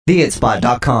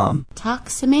TheItSpot.com. Talk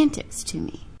semantics to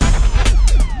me. I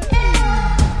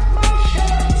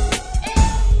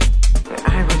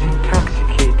was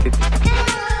intoxicated.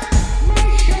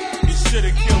 You should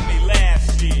have killed me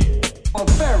last year. A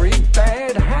very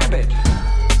bad habit.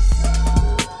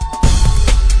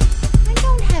 I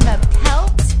don't have a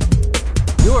pelt.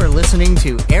 You're listening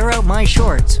to Air Out My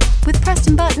Shorts With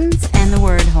Preston Buttons and the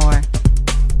word whore.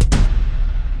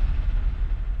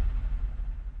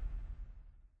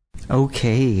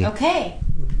 Okay. Okay.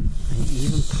 I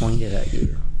even pointed at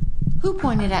you. Who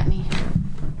pointed at me?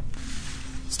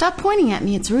 Stop pointing at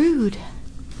me, it's rude.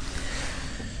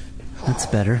 That's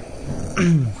better.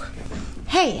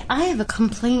 Hey, I have a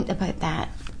complaint about that.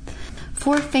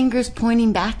 4 fingers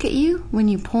pointing back at you when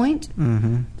you point?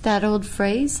 Mm-hmm. That old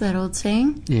phrase, that old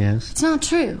saying? Yes. It's not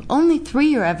true. Only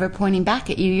 3 are ever pointing back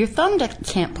at you. Your thumb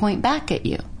can't point back at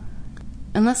you.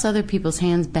 Unless other people's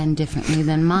hands bend differently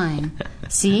than mine.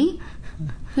 See?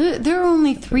 There are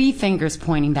only 3 fingers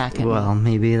pointing back at me. Well,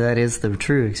 maybe that is the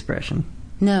true expression.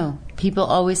 No, people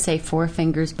always say 4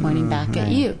 fingers pointing back at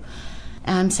you.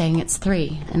 I'm saying it's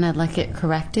 3, and I'd like it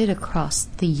corrected across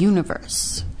the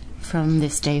universe from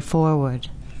this day forward.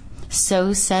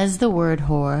 So says the word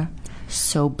whore,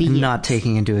 so be it. Not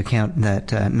taking into account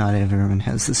that not everyone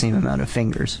has the same amount of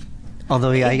fingers.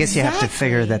 Although, yeah, I guess you have to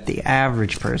figure that the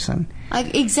average person...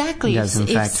 Exactly. does in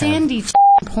If fact Sandy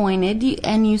pointed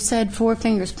and you said 4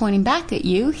 fingers pointing back at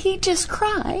you, he'd just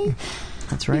cry.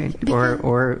 That's right. Because,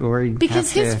 or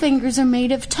because his fingers are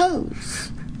made of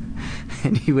toes.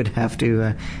 And he would have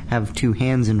to have 2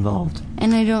 hands involved.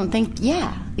 And I don't think...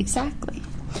 Yeah, exactly.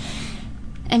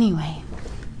 Anyway.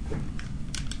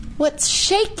 What's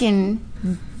shaking,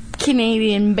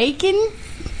 Canadian bacon?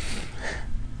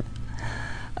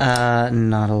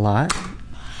 Not a lot.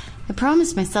 I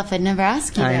promised myself I'd never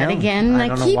ask you I that know. again, and I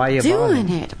don't know keep why you doing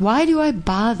bother. it. Why do I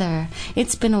bother?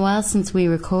 It's been a while since we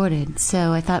recorded,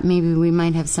 so I thought maybe we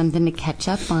might have something to catch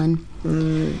up on.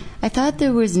 I thought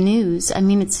there was news. I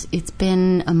mean, it's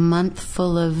been a month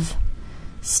full of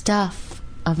stuff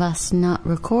of us not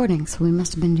recording, so we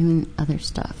must have been doing other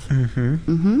stuff.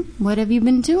 What have you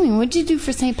been doing? What did you do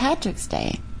for St. Patrick's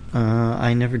Day?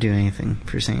 I never do anything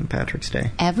for St. Patrick's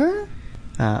Day. Ever?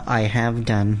 I have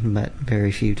done, but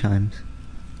very few times.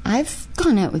 I've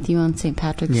gone out with you on St.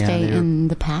 Patrick's Day in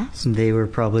the past. They were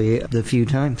probably the few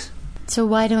times. So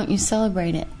why don't you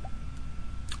celebrate it?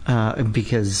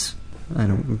 Because I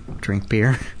don't drink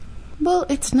beer. Well,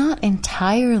 it's not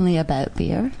entirely about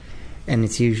beer. And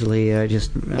it's usually just...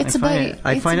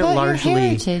 I find it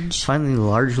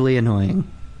largely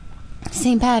annoying.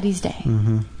 St. Paddy's Day?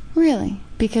 Mm-hmm. Really?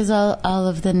 Because all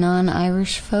of the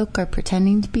non-Irish folk are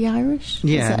pretending to be Irish?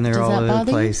 Yeah, and they're all over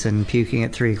the place and puking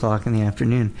at 3 o'clock in the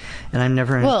afternoon. And I'm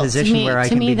never in a position where I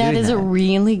can be doing that. To me, that is a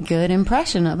really good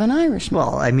impression of an Irishman.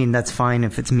 Well, I mean, that's fine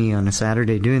if it's me on a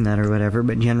Saturday doing that or whatever,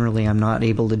 but generally I'm not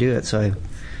able to do it, so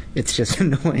it's just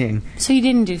annoying. So you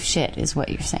didn't do shit, is what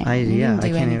you're saying? I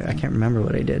can't remember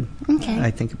what I did. Okay. I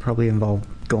think it probably involved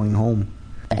going home.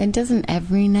 It doesn't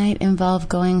every night involve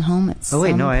going home at some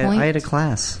point? I had a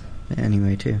class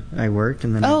anyway, too. I worked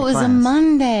and then I had a class. It was a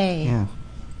Monday. Yeah.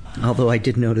 Although I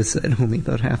did notice that only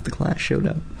about half the class showed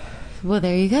up. Well,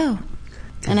 there you go.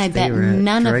 And I bet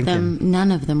none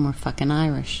of them were fucking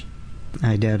Irish.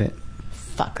 I doubt it.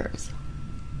 Fuckers.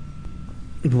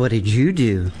 What did you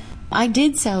do? I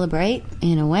did celebrate,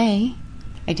 in a way.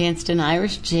 I danced an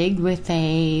Irish jig with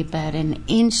about an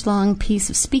inch-long piece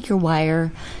of speaker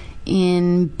wire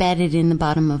embedded in the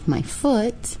bottom of my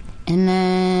foot, and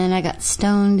then I got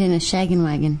stoned in a shaggin'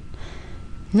 wagon.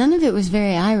 None of it was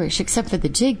very Irish, except for the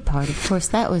jig part. Of course,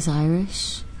 that was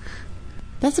Irish.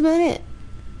 That's about it.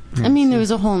 I mean, there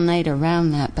was a whole night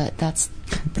around that, but those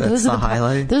the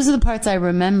highlight. Those are the parts I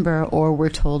remember or were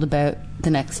told about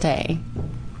the next day.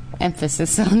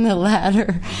 Emphasis on the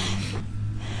latter.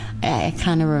 I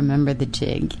kind of remember the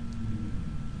jig.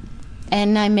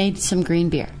 And I made some green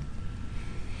beer.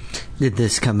 Did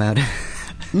this come out?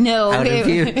 No, out of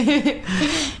you?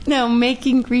 No,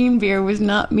 making green beer was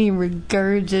not me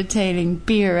regurgitating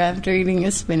beer after eating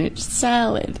a spinach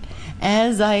salad,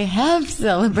 as I have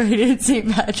celebrated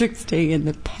St. Patrick's Day in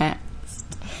the past.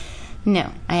 No,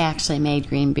 I actually made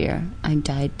green beer. I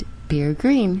dyed beer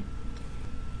green.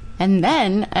 And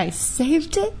then I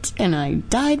saved it, and I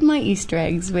dyed my Easter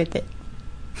eggs with it.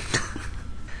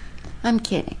 I'm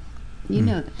kidding. You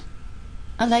know that.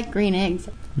 I like green eggs.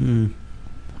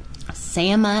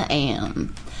 Sam I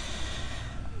am.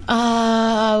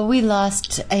 We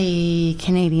lost a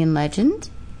Canadian legend.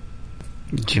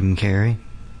 Jim Carrey.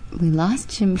 We lost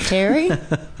Jim Carrey?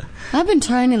 I've been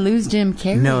trying to lose Jim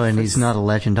Carrey. No, and he's not a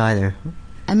legend either.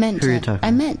 I meant Who are you talking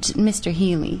I meant Mr.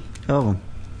 Healy. Oh,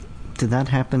 did that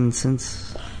happen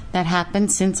since? That happened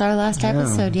since our last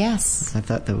episode, yes. I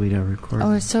thought that we'd recorded.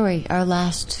 Oh, sorry, our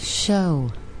last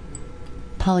show.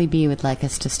 Polly B would like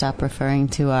us to stop referring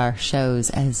to our shows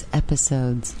as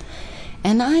episodes.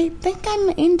 And I think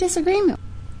I'm in disagreement.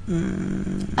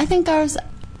 I think ours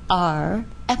are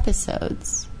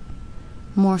episodes.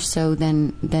 More so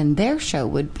than their show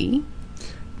would be.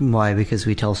 Why? Because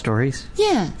we tell stories?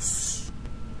 Yes.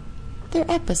 They're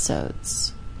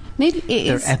episodes. Maybe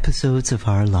They're episodes of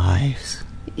our lives.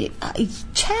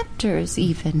 Chapters,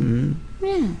 even.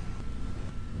 Yeah.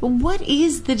 What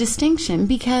is the distinction?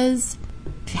 Because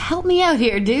help me out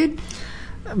here, dude.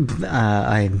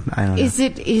 I don't know. Is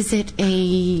it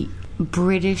a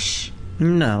British?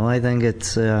 No, I think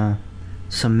it's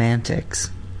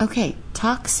semantics. Okay,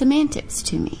 talk semantics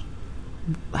to me.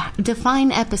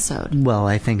 Define episode. Well,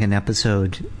 I think an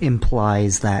episode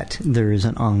implies that there is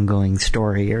an ongoing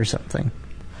story or something.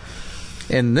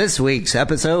 In this week's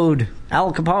episode,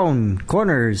 Al Capone,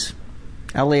 Corners,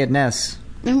 Elliot Ness.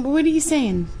 And what are you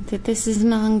saying? That this is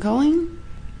an ongoing?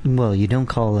 Well, you don't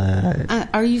call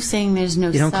are you saying there's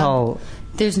no? You don't call.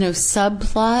 There's no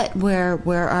subplot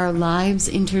where our lives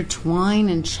intertwine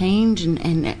and change and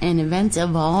events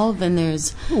evolve, and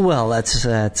there's. Well, that's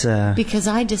because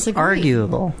I disagree.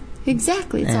 Arguable.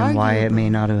 Exactly, it's and arguable. Why it may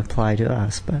not apply to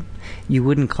us, but you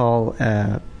wouldn't call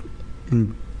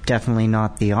definitely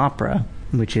not the opera,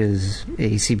 which is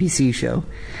a CBC show.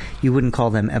 You wouldn't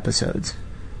call them episodes.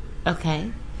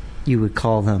 Okay. You would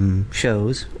call them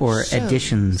shows or Shows.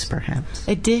 editions, perhaps.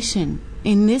 Edition.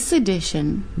 In this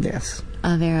edition Yes.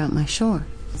 of Air Out My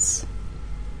Shorts,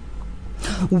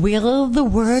 will the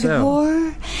word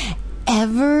whore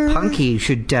ever... Punky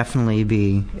should definitely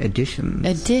be editions.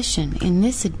 Edition. In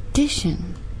this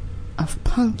edition of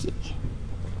Punky.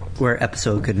 Where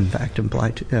episode could in fact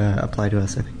apply to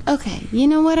us, I think. Okay, you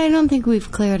know what? I don't think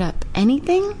we've cleared up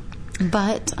anything,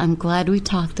 but I'm glad we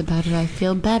talked about it. I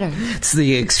feel better. It's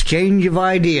the exchange of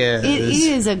ideas. It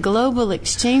is a global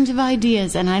exchange of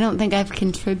ideas, and I don't think I've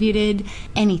contributed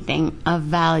anything of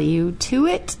value to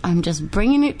it. I'm just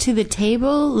bringing it to the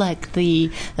table like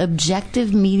the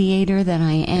objective mediator that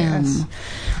I am. Yes.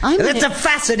 That's a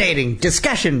fascinating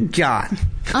discussion, John.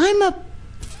 I'm a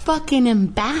fucking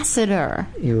ambassador.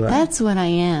 You are. That's what I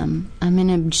am. I'm an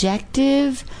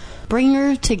objective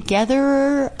bringer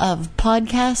together of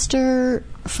podcaster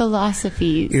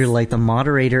philosophies. You're like the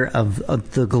moderator of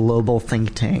the global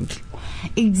think tank.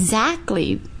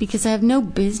 Exactly, because I have no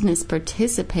business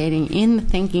participating in the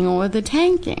thinking or the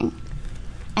tanking.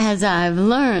 As I've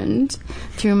learned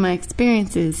through my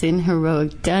experiences in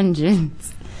heroic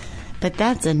dungeons. But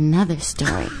that's another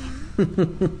story.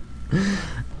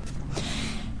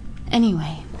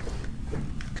 Anyway,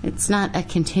 it's not a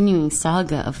continuing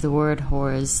saga of the word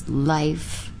whore's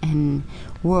life and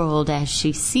world as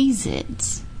she sees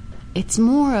it. It's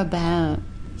more about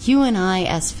you and I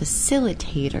as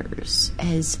facilitators,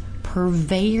 as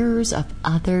purveyors of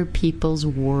other people's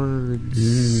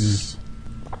words.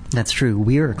 That's true.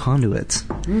 We are conduits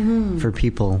for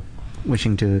people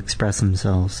wishing to express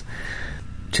themselves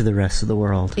to the rest of the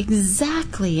world.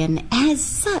 Exactly, and as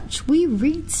such, we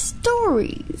read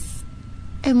stories.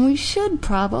 And we should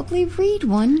probably read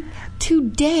one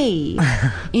today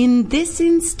in this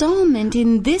installment,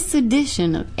 in this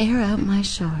edition of Air Out My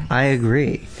Shorts. I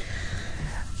agree.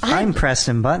 I'm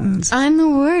Preston Buttons. I'm the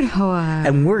word whore.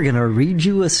 And we're going to read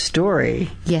you a story.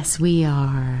 Yes, we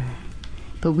are.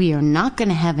 But we are not going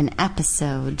to have an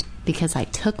episode because I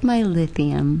took my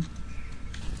lithium.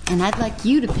 And I'd like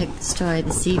you to pick the story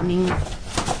this evening,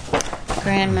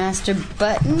 Grandmaster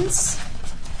Buttons.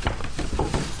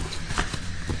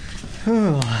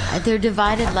 They're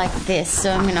divided like this,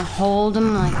 so I'm going to hold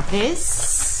them like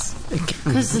this.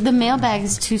 Because the mailbag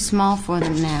is too small for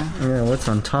them now. Yeah, what's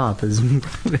on top is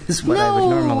what I would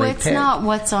normally pick. No, it's pick. not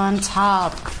what's on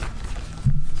top.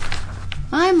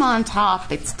 I'm on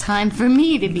top. It's time for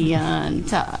me to be on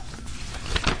top.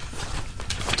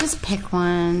 Just pick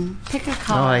one. Pick a Oh,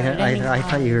 card. I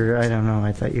thought you were, I don't know,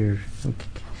 I thought you were... Okay.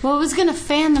 Well, I was going to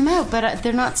fan them out, but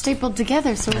they're not stapled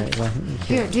together, so... Right, well,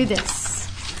 Here, do this.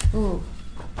 Ooh.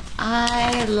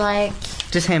 I like...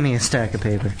 Just hand me a stack of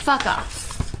paper. Fuck off.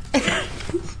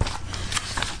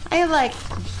 I like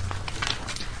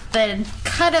the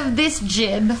cut of this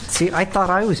jib. See, I thought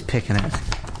I was picking it.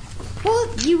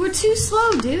 Well, you were too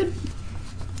slow, dude.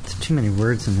 There's too many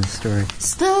words in this story.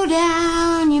 Slow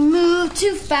down, you move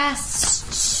too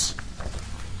fast.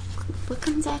 What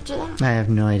comes after that? I have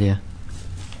no idea.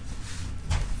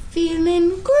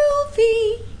 Feeling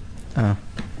groovy. Oh,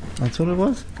 that's what it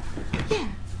was? Yeah.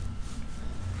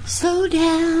 Slow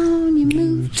down, you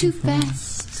move too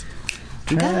fast.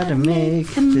 Gotta make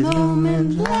the the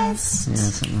moment moment last.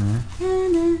 last. Yeah,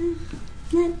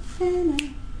 something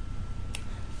like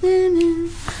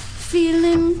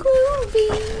Feeling groovy.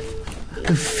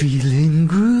 that. Feeling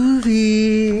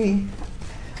groovy.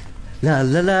 La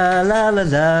la la la la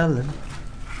la la.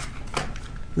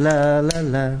 La la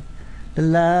la.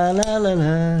 La la la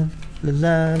la.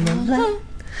 La la la.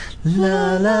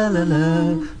 La la la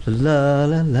la. La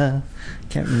la la.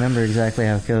 Can't remember exactly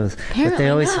how it goes, but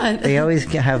Apparently not. they always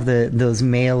have those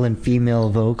male and female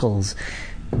vocals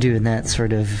doing that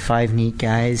sort of five neat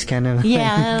guys kind of.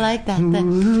 Yeah, I like that.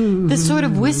 The sort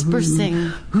of whisper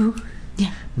sing.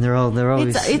 Yeah. They're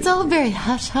always. It's all very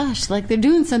hush hush, like they're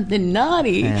doing something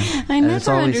naughty. Yeah. I And it's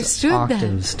never always understood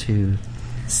octaves too.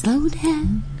 that. Slow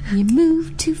down, you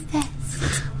move too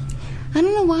fast. I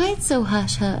don't know why it's so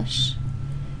hush hush.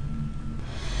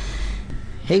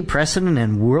 Hey, Preston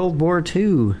and World War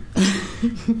II.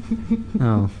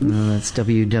 Oh, no, that's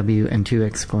WW and two I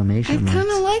exclamation kind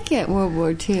marks. of like it, World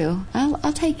War II.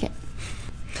 I'll take it.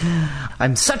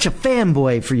 I'm such a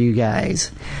fanboy for you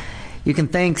guys. You can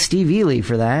thank Steve Ely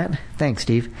for that. Thanks,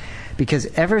 Steve. Because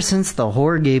ever since the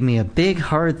whore gave me a big,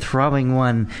 hard-throbbing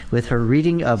one with her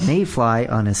reading of Mayfly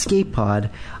on Escape Pod,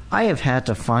 I have had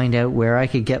to find out where I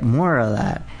could get more of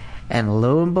that. And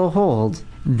lo and behold,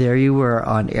 there you were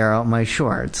on Air Out My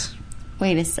Shorts.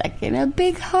 Wait a second. A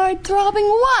big, hard, throbbing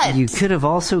what? You could have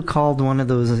also called one of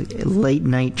those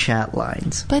late-night chat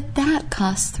lines. But that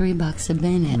costs $3 a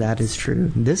minute. That is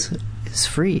true. This is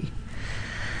free.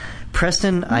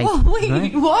 Preston, Oh,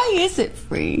 wait. Why is it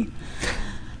free?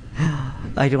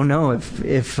 I don't know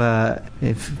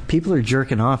if people are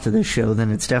jerking off to this show,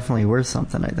 then it's definitely worth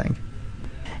something, I think.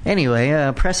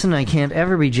 Anyway, Preston, I can't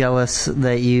ever be jealous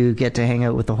that you get to hang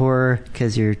out with the horror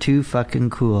because you're too fucking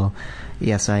cool.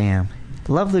 Yes, I am.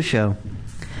 Love the show.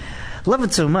 Love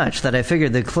it so much that I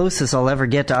figured the closest I'll ever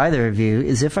get to either of you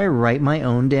is if I write my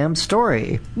own damn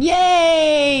story.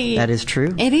 Yay! That is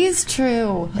true. It is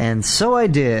true. And so I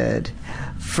did.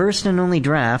 First and only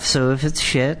draft, so if it's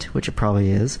shit, which it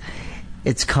probably is,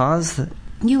 it's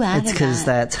because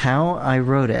that's how I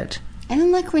wrote it. I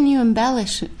don't like when you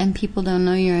embellish and people don't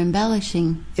know you're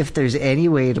embellishing. If there's any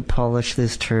way to polish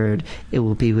this turd, it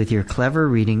will be with your clever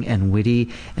reading and witty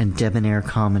and debonair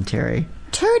commentary.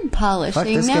 Turd Fuck,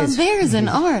 polishing, this now guy's- there's an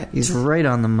art. He's right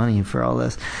on the money for all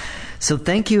this. So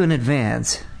thank you in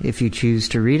advance if you choose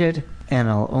to read it, and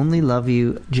I'll only love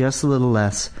you just a little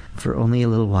less for only a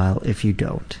little while if you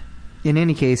don't. In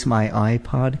any case, my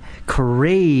iPod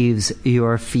craves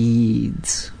your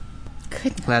feeds.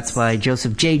 Goodness. That's by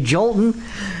Joseph J. Jolton.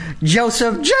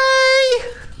 Joseph J!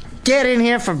 Get in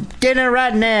here for dinner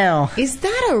right now. Is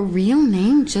that a real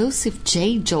name, Joseph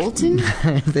J. Jolton?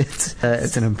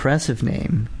 It's an impressive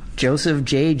name. Joseph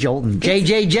J. Jolton.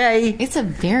 JJJ! It's a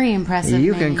very impressive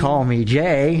You name. can call me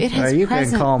J, It has or you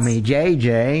presence. can call me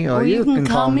JJ, or you can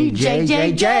call me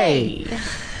JJJ.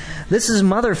 This is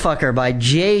Motherfucker by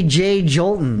JJ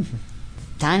Jolton.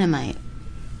 Dynamite.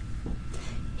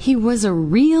 He was a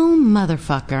real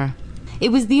motherfucker. It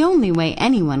was the only way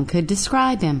anyone could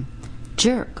describe him.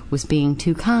 Jerk was being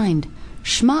too kind.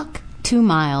 Schmuck, too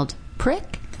mild.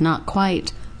 Prick, not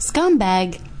quite.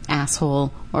 Scumbag,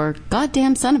 asshole, or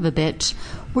goddamn son of a bitch.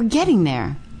 We're getting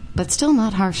there, but still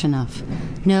not harsh enough.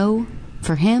 No,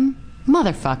 for him,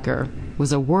 motherfucker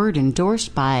was a word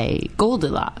endorsed by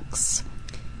Goldilocks.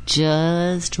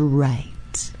 Just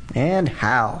right. And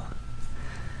how?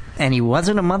 And he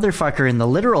wasn't a motherfucker in the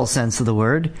literal sense of the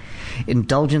word.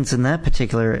 Indulgence in that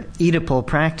particular Oedipal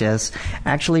practice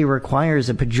actually requires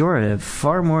a pejorative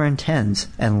far more intense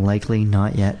and likely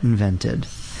not yet invented.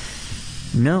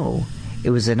 No, it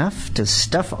was enough to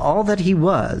stuff all that he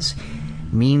was: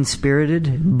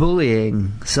 mean-spirited,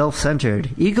 bullying,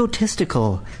 self-centered,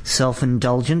 egotistical,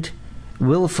 self-indulgent,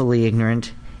 willfully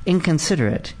ignorant,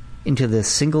 inconsiderate, into this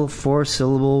single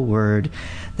four-syllable word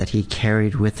that he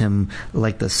carried with him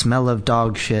like the smell of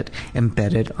dog shit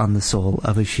embedded on the sole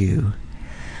of a shoe.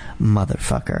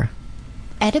 Motherfucker.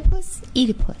 Oedipus,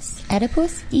 Oedipus,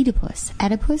 Oedipus, Oedipus,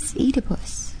 Oedipus,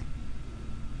 Oedipus.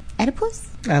 Oedipus?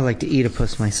 I like to eat a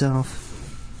puss myself.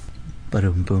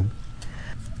 Ba-dum boom.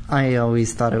 I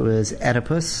always thought it was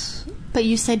Oedipus, But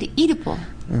you said Oedipal.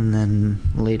 and then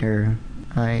later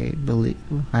I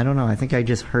don't know, I think I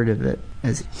just heard of it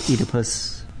as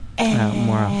Oedipus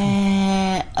more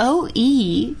often.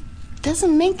 O-E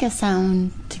doesn't make a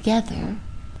sound together.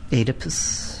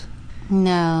 Oedipus.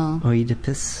 No.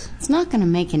 Oedipus. It's not going to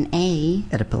make an A.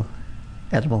 Oedipal.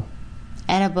 Edible.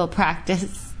 Edible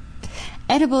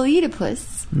Edible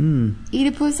Oedipus.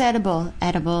 Oedipus edible.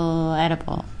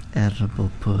 Edible.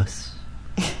 Edible puss.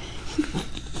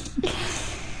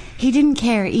 He didn't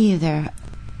care either.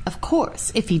 Of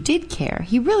course, if he did care,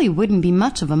 he really wouldn't be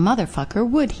much of a motherfucker,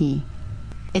 would he?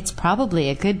 It's probably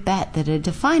a good bet that a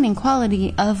defining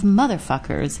quality of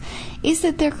motherfuckers is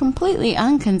that they're completely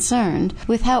unconcerned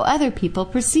with how other people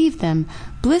perceive them,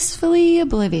 blissfully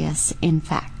oblivious, in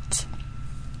fact.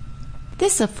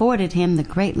 This afforded him the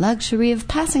great luxury of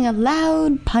passing a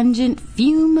loud, pungent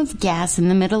fume of gas in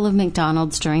the middle of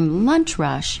McDonald's during the lunch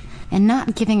rush and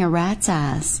not giving a rat's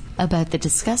ass about the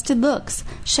disgusted looks,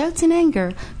 shouts in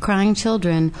anger, crying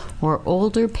children, or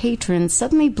older patrons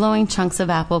suddenly blowing chunks of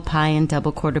apple pie and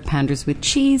double quarter pounders with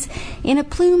cheese in a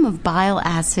plume of bile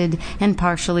acid and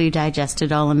partially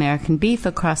digested all-American beef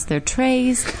across their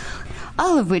trays,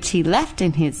 all of which he left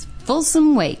in his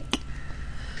fulsome wake.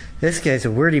 This guy's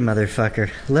a wordy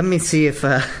motherfucker. Let me see if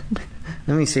I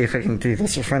can do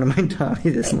this in front of my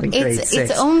Tommy. This is like grade 6.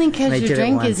 It's only because your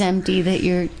drink is empty that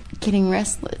you're getting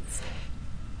restless.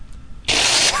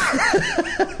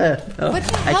 What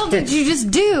the hell did you just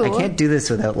do? I can't do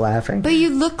this without laughing. But you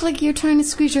look like you're trying to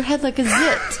squeeze your head like a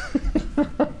zit.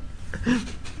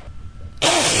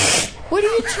 What are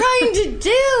you trying to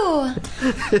do?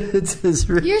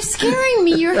 You're scaring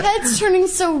me. Your head's turning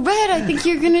so red, I think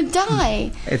you're going to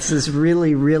die. It's this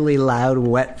really, really loud,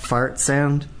 wet fart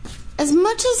sound. As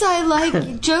much as I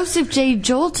like Joseph J.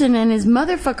 Jolton and his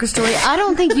motherfucker story, I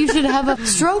don't think you should have a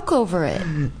stroke over it.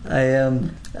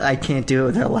 I can't do it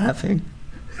without laughing.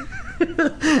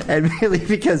 And really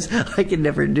because I could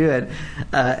never do it.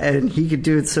 And he could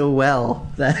do it so well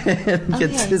that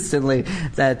consistently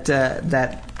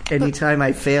that anytime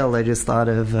I failed, I just thought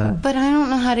of... But I don't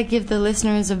know how to give the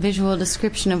listeners a visual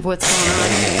description of what's going on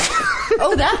here.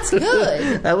 Oh, that's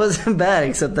good. That wasn't bad,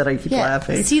 except that I keep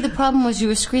laughing. See, the problem was you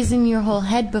were squeezing your whole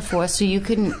head before, so you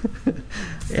couldn't...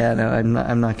 Yeah, no,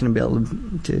 I'm not going to be able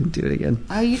to do it again.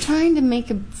 Are you trying to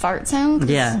make a fart sound? 'Cause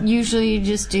yeah. Usually you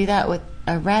just do that with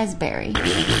a raspberry.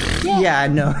 Yeah,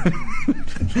 no.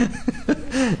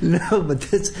 No, but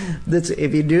this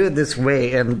if you do it this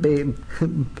way and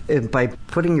by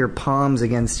putting your palms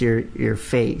against your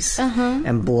face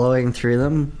and blowing through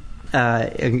them,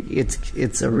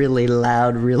 it's a really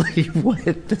loud, really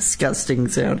wet, disgusting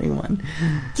sounding one.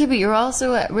 Yeah, but you're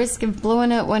also at risk of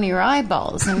blowing out one of your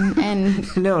eyeballs,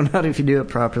 and no, not if you do it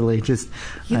properly.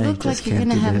 You look like you're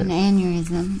gonna have an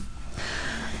aneurysm.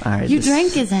 All right, your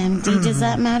drink is empty. Does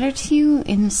that matter to you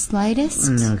in the slightest?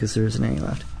 No, because there isn't any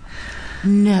left.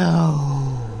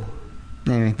 No.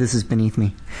 Anyway, this is beneath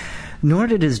me. Nor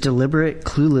did his deliberate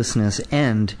cluelessness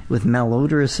end with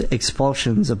malodorous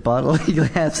expulsions of bodily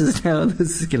gases. Now,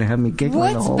 this is going to have me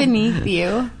giggling. What's beneath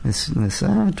you? This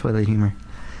toilet humor.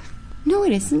 No,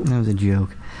 it isn't. That was a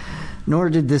joke.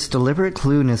 Nor did this deliberate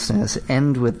cluelessness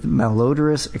end with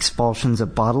malodorous expulsions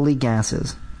of bodily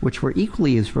gases, which were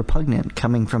equally as repugnant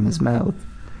coming from his mouth.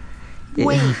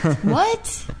 Wait,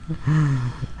 what?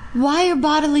 Why are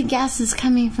bodily gases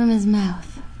coming from his mouth?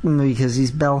 Because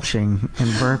he's belching and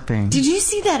burping. Did you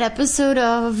see that episode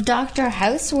of Dr.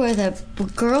 House where the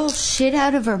girl shit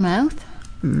out of her mouth?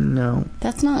 No.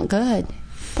 That's not good.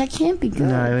 That can't be good.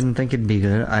 No, I wouldn't think it'd be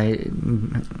good.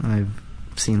 I've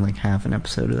seen like half an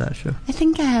episode of that show. I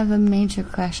think I have a major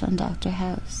crush on Dr.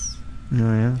 House.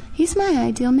 Oh, yeah? He's my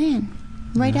ideal man.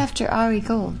 Right after Ari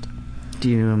Gold. Do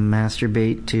you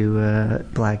masturbate to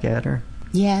Blackadder?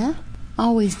 Yeah.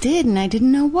 Always did, and I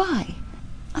didn't know why.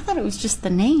 I thought it was just the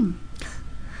name.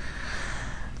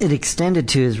 It extended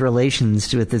to his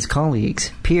relations with his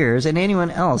colleagues, peers, and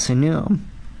anyone else who knew him.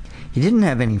 He didn't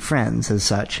have any friends as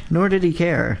such, nor did he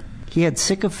care. He had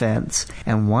sycophants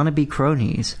and wannabe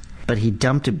cronies, but he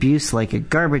dumped abuse like a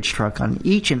garbage truck on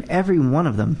each and every one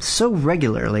of them so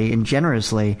regularly and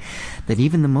generously that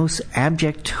even the most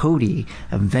abject toady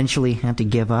eventually had to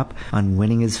give up on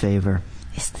winning his favor.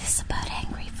 Is this about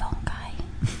angry phone guy?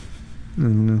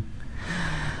 Mm-hmm.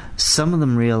 Some of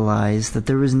them realized that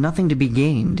there was nothing to be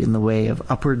gained in the way of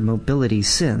upward mobility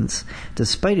since,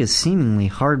 despite his seemingly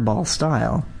hardball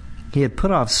style, he had put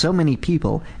off so many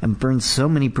people and burned so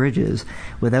many bridges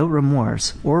without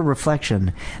remorse or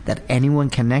reflection that anyone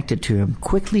connected to him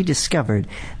quickly discovered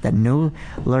that no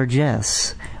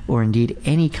largesse, or indeed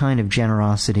any kind of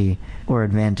generosity or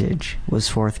advantage, was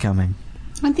forthcoming.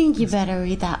 I think you better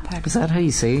read that part. Is that how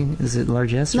you say? Is it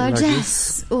largesse or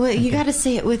largesse? Well, okay. You got to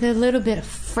say it with a little bit of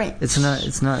French. It's not.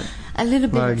 A little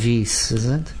bit. Largesse, is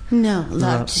it? No,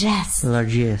 largesse.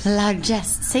 Largesse.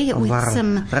 Largesse. Say it with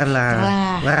some.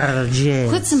 Largesse.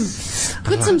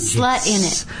 Put some slut in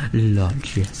it.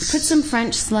 Largesse. Put some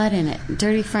French slut in it.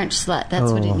 Dirty French slut.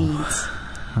 That's what it needs.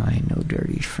 I know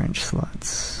dirty French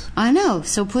sluts. I know.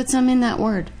 So put some in that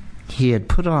word. He had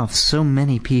put off so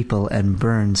many people and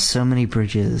burned so many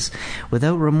bridges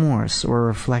without remorse or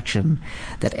reflection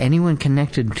that anyone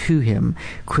connected to him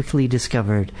quickly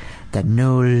discovered that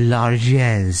no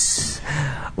largesse,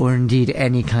 or indeed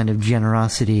any kind of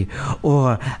generosity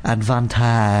or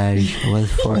advantage was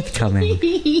forthcoming.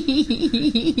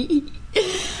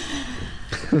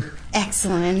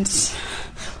 Excellent.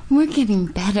 We're getting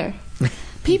better.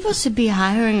 People should be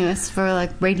hiring us for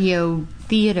like radio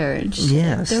theater and shit.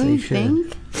 Yes, don't they you should.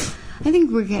 think? I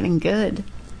think we're getting good.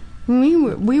 We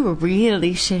were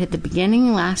really shit at the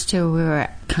beginning. Last year we were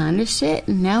kind of shit,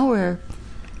 and now we're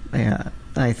Yeah,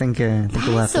 I think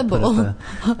we'll have to put up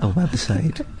a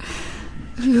website.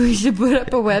 We should put up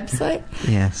a website.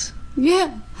 Yes,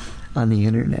 Yeah. on the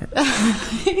internet. I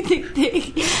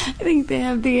think they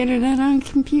have the internet on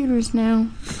computers now.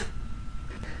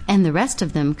 And the rest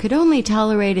of them could only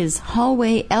tolerate his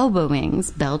hallway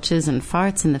elbowings, belches, and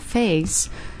farts in the face,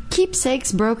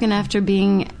 keepsakes broken after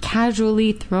being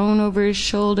casually thrown over his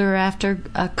shoulder after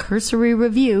a cursory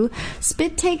review,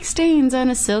 spit take stains on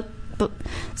a silk...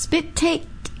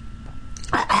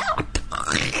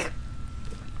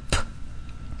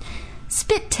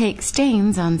 spit take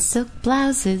stains on silk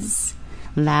blouses,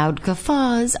 loud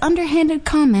guffaws, underhanded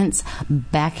comments,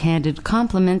 backhanded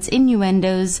compliments,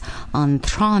 innuendos,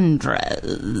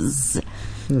 entendres,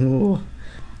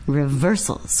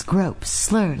 reversals, gropes,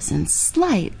 slurs, and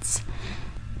slights,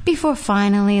 before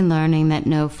finally learning that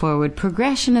no forward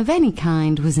progression of any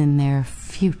kind was in their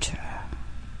future.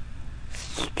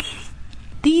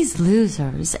 These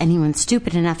losers, anyone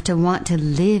stupid enough to want to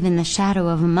live in the shadow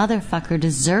of a motherfucker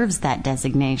deserves that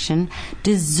designation,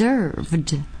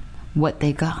 deserved what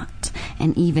they got.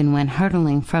 And even when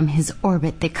hurtling from his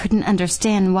orbit, they couldn't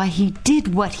understand why he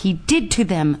did what he did to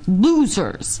them.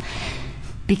 Losers!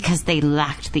 Because they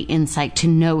lacked the insight to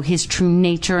know his true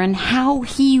nature and how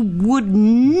he would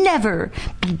never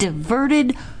be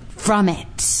diverted from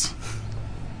it.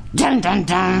 Dun dun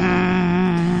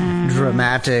dun!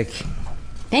 Dramatic.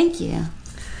 Thank you.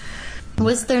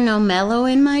 Was there no mellow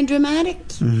in my dramatic?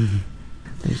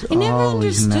 There's I never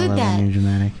always understood mellow that. in your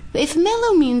dramatic. If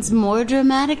mellow means more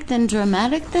dramatic,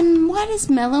 then why does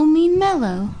mellow mean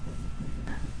mellow?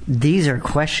 These are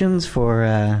questions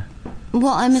for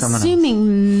Well, I'm someone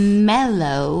assuming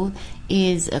mellow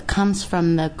comes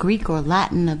from the Greek or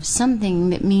Latin of something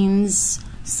that means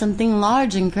something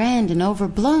large and grand and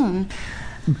overblown.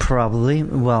 probably.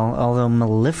 Well, although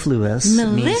mellifluous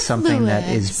means something that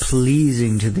is Mellifluous.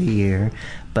 pleasing to the ear,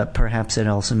 but perhaps it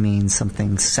also means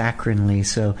something saccharinely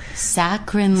so.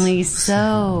 Saccharinely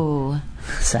so.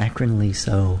 Saccharinely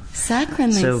so.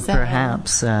 Saccharinely So so.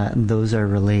 perhaps those are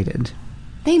related.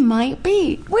 They might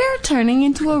be. We're turning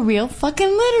into a real fucking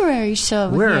literary show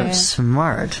We're here.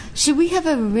 smart. Should we have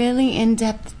a really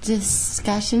in-depth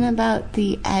discussion about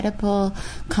the Oedipal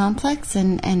complex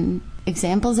and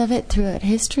examples of it throughout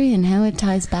history and how it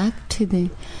ties back to the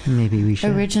Maybe we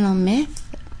should. original myth?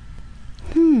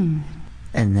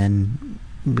 And then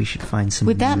we should find some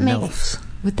Would that MILFs.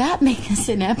 Would that make us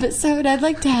an episode? I'd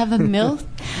like to have a MILF.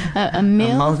 A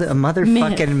MILF. A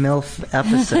motherfucking MILF I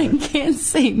episode. can't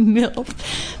say MILF.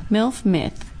 MILF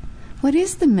myth. What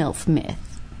is the MILF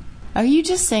myth? Are you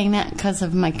just saying that because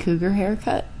of my cougar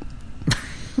haircut?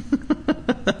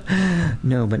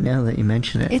 No, but now that you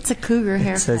mention it, It's a cougar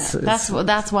haircut. it's-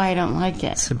 That's why I don't like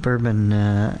it. suburban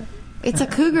It's a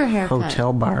cougar haircut.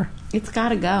 hotel bar. It's got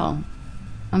to go.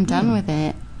 I'm done with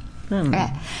it. Hmm.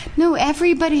 No,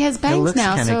 everybody has It bangs looks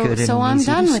now, kind of good in so an I'm easy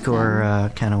done to with score them.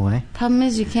 kind of way. Problem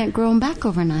is, you can't grow them back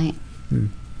overnight.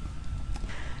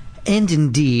 And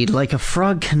indeed, like a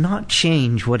frog cannot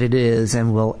change what it is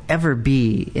and will ever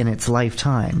be in its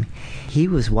lifetime, he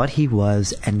was what he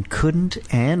was and couldn't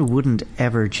and wouldn't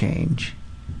ever change.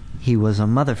 He was a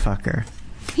motherfucker.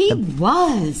 He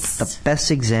was. The best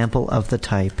example of the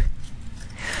type.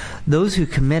 Those who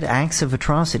commit acts of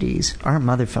atrocities aren't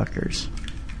motherfuckers.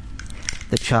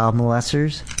 The child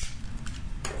molesters,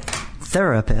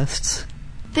 therapists,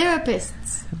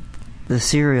 Therapists. the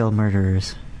serial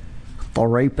murderers, the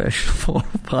rapist for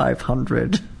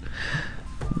 500.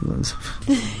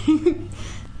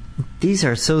 These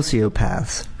are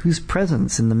sociopaths whose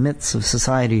presence in the midst of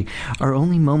society are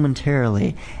only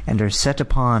momentarily and are set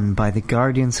upon by the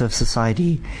guardians of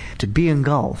society to be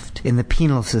engulfed in the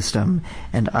penal system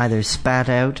and either spat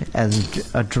out as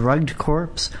a drugged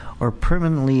corpse or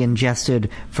permanently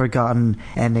ingested, forgotten,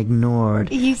 and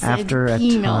ignored You said after a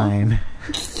penal. time.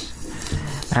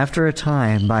 After a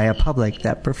time by a public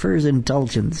that prefers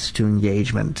indulgence to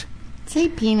engagement. Say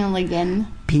penal again.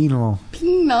 Penal.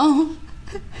 Penal.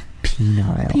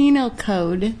 Penile. Penal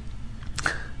code.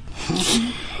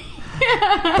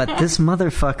 But this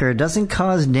motherfucker doesn't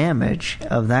cause damage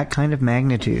of that kind of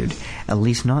magnitude, at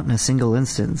least not in a single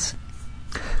instance.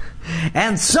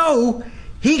 And so,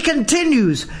 he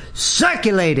continues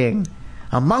circulating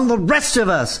among the rest of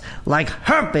us like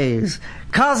herpes,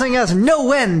 causing us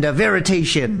no end of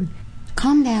irritation.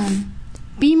 Calm down.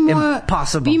 Be more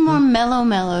Impossible. Be more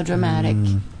melodramatic.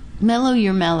 Mellow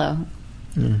your mellow.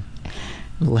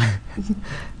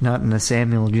 Not in a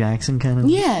Samuel Jackson kind of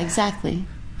way? Yeah, exactly.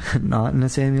 Not in a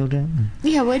Samuel Jackson?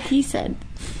 Yeah, what he said.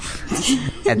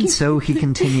 And so he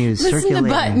continues Listen to circulating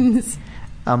Buttons.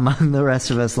 among the rest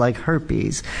of us like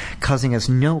herpes, causing us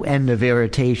no end of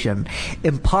irritation,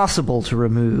 impossible to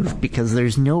remove because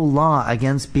there's no law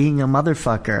against being a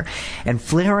motherfucker, and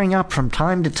flaring up from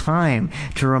time to time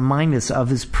to remind us of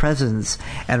his presence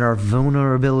and our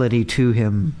vulnerability to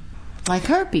him. Like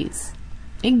herpes.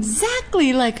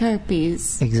 Exactly like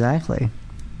herpes. Exactly.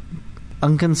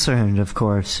 Unconcerned, of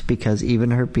course, because even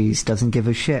herpes doesn't give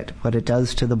a shit what it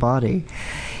does to the body.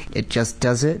 It just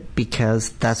does it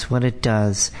because that's what it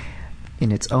does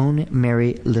in its own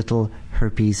merry little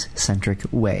herpes-centric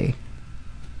way.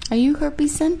 Are you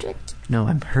herpes-centric? No,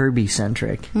 I'm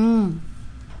Herbie-centric. What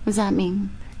does that mean?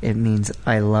 It means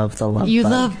I love the love You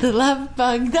bug. love the love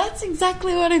bug. That's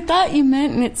exactly what I thought you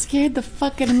meant, and it scared the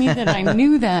fuck out of me that I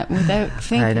knew that without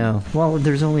thinking. I know. Well,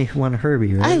 there's only one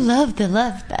Herbie, right? I love the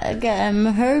love bug. I'm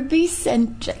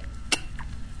Herbie-centric.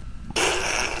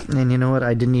 And you know what?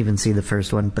 I didn't even see the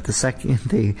first one, but the second,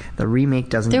 the remake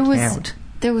doesn't count.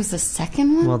 There was a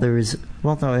second one?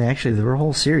 Well, no, actually, there were a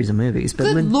whole series of movies.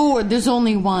 But Good Lord, there's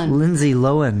only one. Lindsay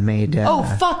Lohan made...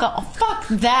 Fuck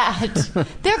that.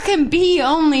 There can be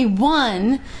only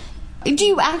one. Do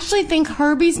you actually think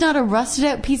Herbie's not a rusted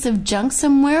out piece of junk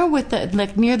somewhere with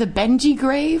near the Benji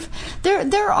grave?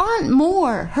 There aren't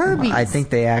more Herbies. I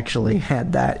think they actually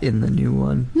had that in the new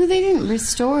one. No, they didn't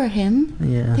restore him.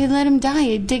 Yeah. They let him die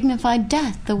a dignified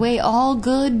death, the way all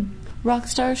good rock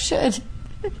stars should.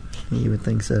 You would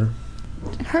think so.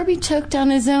 Herbie choked on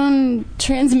his own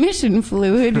transmission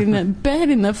fluid in a bed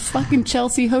in the fucking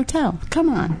Chelsea hotel. Come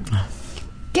on.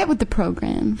 Get with the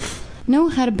program. Know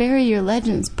how to bury your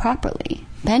legends properly.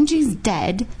 Benji's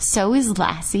dead, so is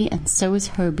Lassie, and so is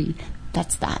Herbie.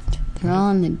 That's that. They're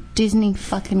all in the Disney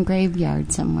fucking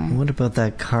graveyard somewhere. What about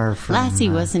that car from... Lassie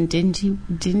wasn't dingy.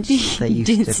 That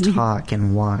used to talk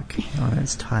and walk on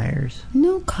its tires.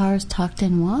 No cars talked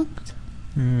and walked.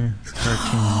 It's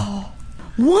cartoon.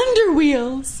 Wonder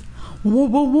Wheels!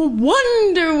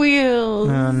 Wonder Wheels!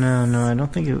 No, I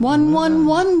don't think it... One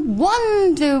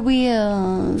Wonder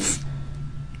Wheels!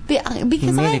 He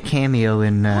Because made a cameo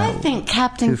in... I think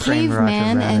Captain Who Framed Roger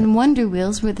Caveman Rabbit. and Wonder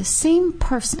Wheels were the same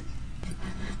person.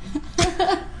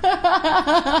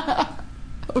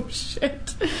 Oh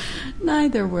shit.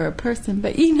 Neither were a person,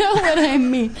 but you know what I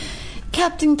mean.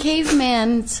 Captain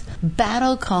Caveman's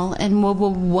battle call and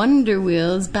Wonder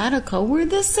Wheels' battle call were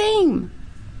the same.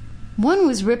 One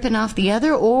was ripping off the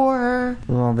other, or...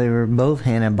 Well, they were both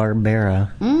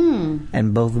Hanna-Barbera.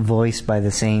 And both voiced by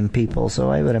the same people, so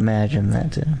I would imagine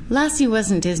that... Lassie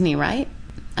wasn't Disney, right?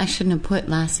 I shouldn't have put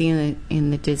Lassie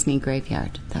in the Disney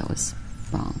graveyard. That was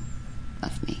wrong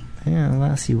of me. Yeah,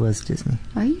 Lassie was Disney.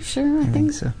 Are you sure? I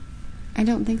think so. I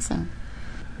don't think so.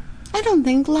 I don't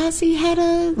think Lassie had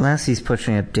a... Lassie's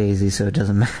pushing up Daisy, so it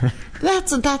doesn't matter.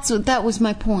 That was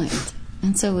my point.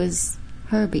 And so is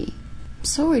Herbie.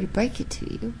 Sorry to break it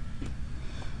to you.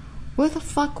 Where the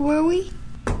fuck were we?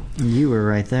 You were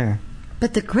right there.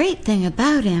 But the great thing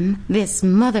about him, this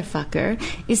motherfucker,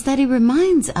 is that he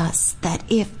reminds us that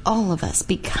if all of us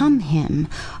become him,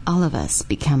 all of us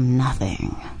become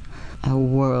nothing. A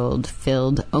world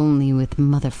filled only with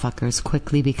motherfuckers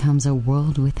quickly becomes a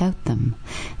world without them,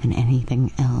 and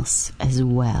anything else as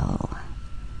well.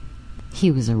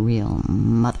 He was a real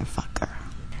motherfucker.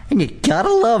 And you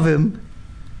gotta love him.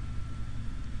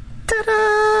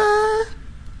 Ta-da!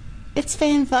 It's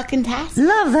fan-fucking-tastic.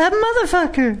 Love that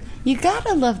motherfucker. You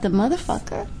gotta love the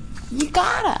motherfucker. You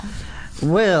gotta.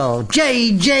 Well,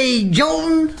 J.J.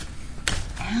 Jordan.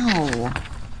 Ow.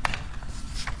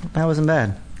 That wasn't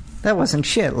bad. That wasn't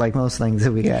shit like most things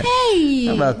that we got. Hey!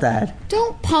 How about that?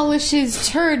 Don't polish his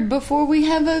turd before we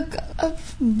have a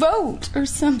vote or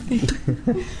something.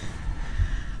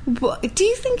 Do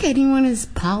you think anyone has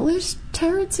polished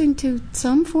turds into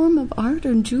some form of art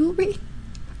or jewelry?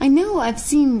 I know I've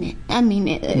seen it. I mean,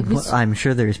 it was... Well, I'm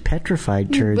sure there's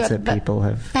petrified turds that people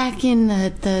have... Back in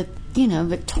the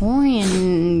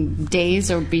Victorian days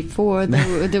or before,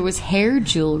 there was hair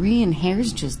jewelry, and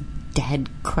hair's just dead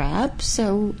crap,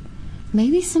 so...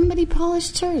 Maybe somebody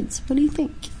polished turds. What do you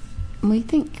think? What do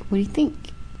you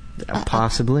think?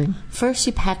 Possibly. First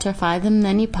you petrify them,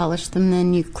 then you polish them,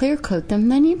 then you clear coat them,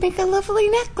 then you make a lovely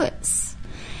necklace.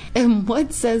 And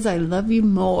what says I love you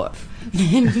more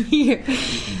than here?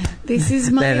 This is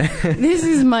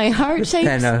my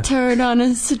heart-shaped turd on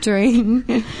a string.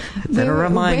 Then a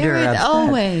reminder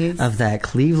of that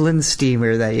Cleveland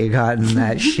steamer that you got in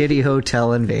that shitty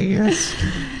hotel in Vegas.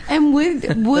 And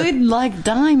would like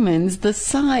diamonds, the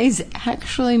size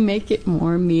actually make it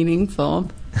more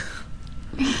meaningful.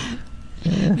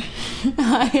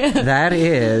 That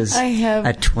is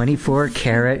a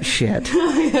 24-karat shit.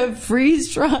 I have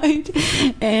freeze-dried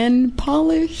and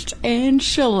polished and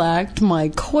shellacked my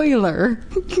coiler.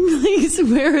 Please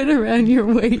wear it around your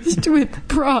waist with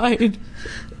pride.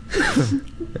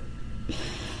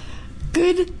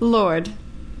 Good Lord.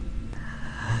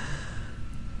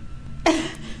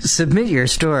 Submit your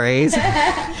stories for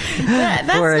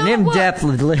an in-depth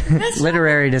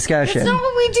literary discussion. That's not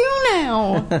what we do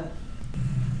now.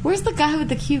 Where's the guy with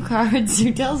the cue cards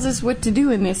who tells us what to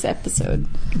do in this episode?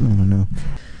 I don't know.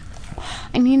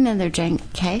 I need another drink,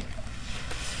 okay?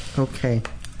 Okay.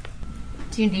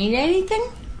 Do you need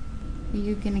anything? Are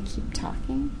you going to keep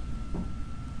talking?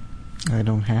 I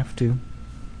don't have to.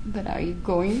 But are you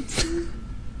going to?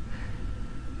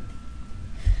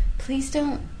 Please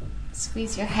don't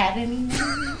squeeze your head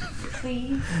anymore.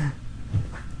 Please.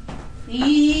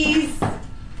 Please.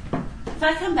 If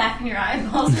I come back and your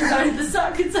eyeballs are out of the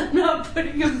sockets, I'm not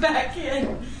putting them back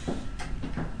in.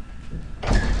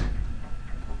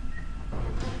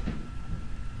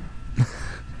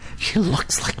 She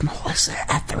looks like Melissa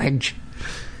Etheridge.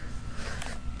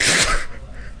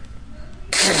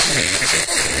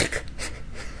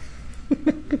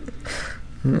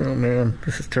 Oh man,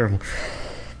 this is terrible.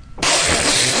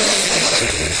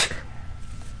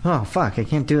 Oh fuck, I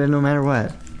can't do it no matter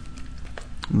what.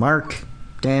 Mark,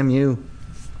 damn you.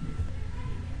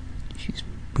 She's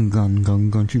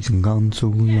gone, she's gone so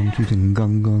long, she's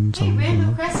gone so long. Hey,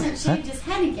 Randall Crescent shaved his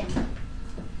head again.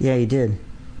 Yeah, he did.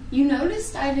 You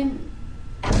noticed? I didn't.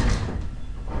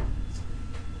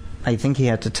 I think he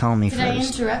had to tell me Did first. I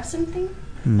interrupt something?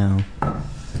 No.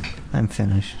 I'm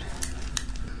finished.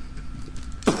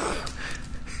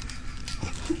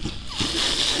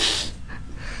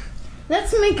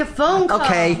 Let's make a phone call.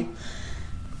 Okay.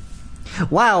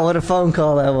 Wow, what a phone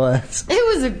call that was.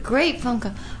 It was a great phone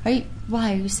call.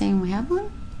 Why? Are you saying we have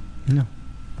one? No.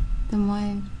 Then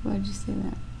why did you say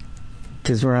that?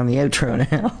 Because we're on the outro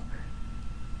now.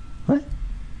 What?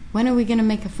 When are we going to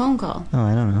make a phone call? Oh,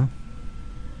 I don't know.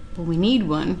 Well, we need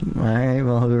one. Alright,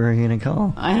 well, who are we going to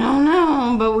call? I don't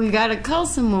know, but we got to call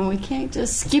someone. We can't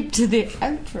just skip to the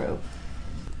outro.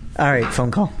 Alright,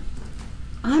 phone call.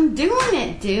 I'm doing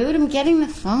it, dude. I'm getting the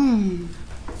phone.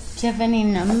 Do you have any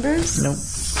numbers? Nope.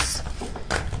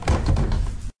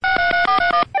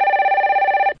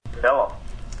 Hello.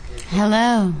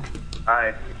 Hello.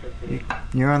 Hi.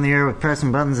 You're on the air with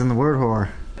Preston Buttons and the Word Whore.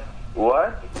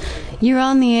 What? You're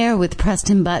on the air with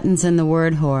Preston Buttons and the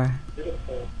Word Whore.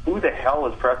 Who the hell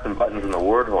is Preston Buttons and the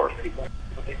Word Horse?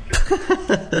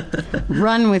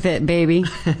 Run with it, baby.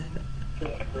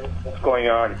 What's going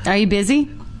on? Are you busy?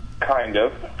 Kind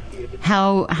of.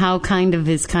 How kind of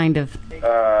is kind of?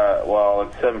 Well,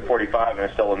 it's 7:45 and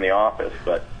I'm still in the office,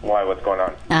 but why? What's going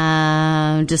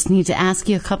on? Just need to ask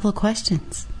you a couple of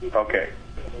questions. Okay.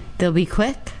 They'll be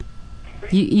quick.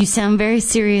 You sound very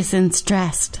serious and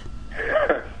stressed.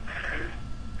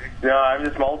 No, I'm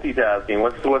just multitasking.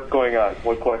 What's going on?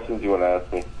 What questions do you want to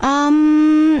ask me?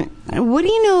 What do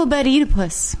you know about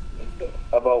Oedipus?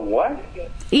 About what?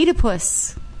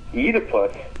 Oedipus.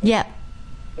 Oedipus? Yep.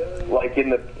 Like in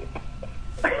the...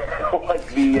 like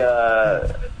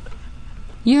the,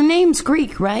 Your name's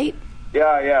Greek, right? Yeah,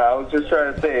 I was just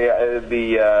trying to say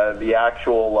the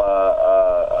actual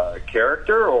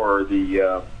character or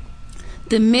the...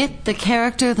 The myth, the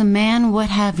character, the man, what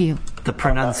have you. The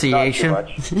pronunciation. Not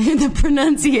too much. The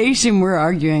pronunciation we're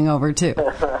arguing over, too.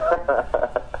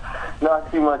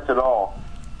 Not too much at all.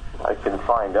 I can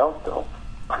find out, though.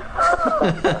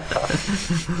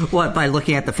 What, by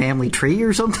looking at the family tree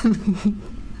or something?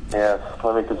 Yes,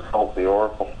 let me consult the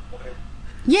oracle.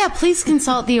 Yeah, please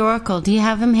consult the oracle. Do you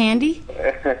have him handy?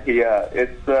 Yeah,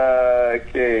 it's,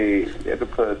 okay,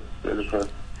 Oedipus.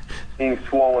 Being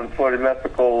swollen-footed,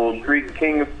 mythical Greek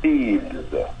king of Thebes.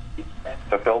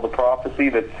 Fulfilled the prophecy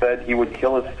that said he would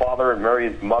kill his father and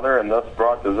marry his mother and thus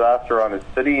brought disaster on his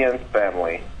city and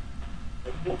family.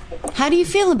 How do you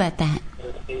feel about that?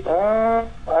 I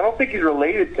don't think he's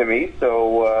related to me,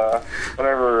 so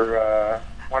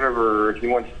whatever he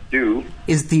wants to do.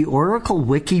 Is the Oracle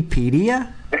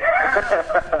Wikipedia?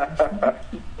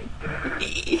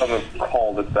 Some have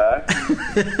called it that.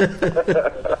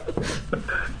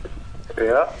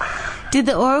 Yeah. Did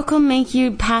the oracle make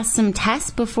you pass some tests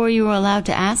before you were allowed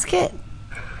to ask it?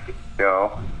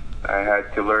 No, I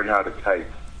had to learn how to type.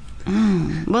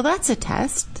 Well, that's a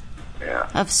test Yeah.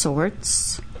 of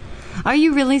sorts. Are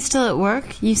you really still at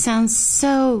work? You sound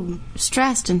so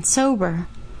stressed and sober.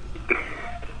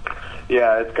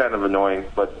 Yeah, it's kind of annoying,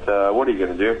 but what are you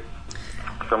going to do?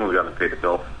 Someone's got to pay the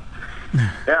bill.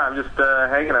 Yeah, I'm just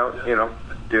hanging out,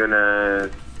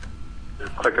 doing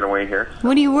clicking away here.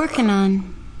 What are you working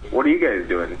on? What are you guys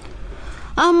doing?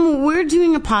 We're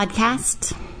doing a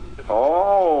podcast.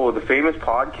 Oh, the famous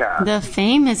podcast. The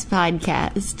famous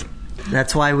podcast.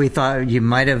 That's why we thought you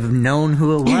might have known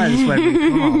who it was when we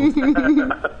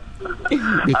called.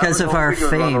 Because of our I was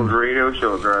hoping it was one of those fame. radio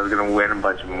shows where I was going to win a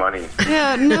bunch of money.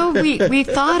 Yeah, no, we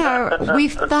thought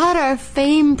our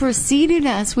fame preceded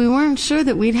us. We weren't sure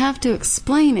that we'd have to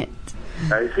explain it.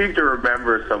 I seem to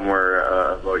remember somewhere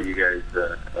about you guys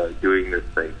doing this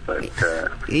thing, but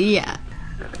Yeah.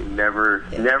 I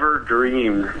never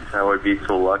dreamed I would be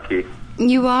so lucky.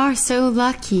 You are so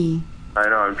lucky. I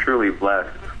know, I'm truly blessed.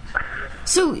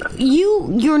 So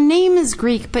your name is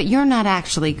Greek, but you're not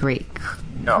actually Greek.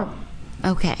 No.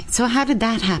 Okay, so how did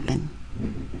that happen?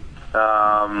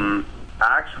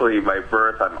 Actually, by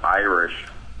birth, I'm Irish,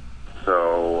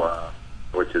 so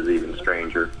which is even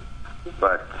stranger.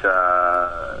 But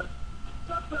yeah,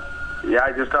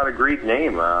 I just got a Greek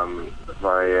name.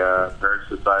 My parents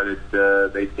decided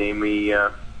they'd name me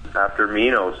after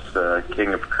Minos,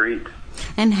 king of Crete.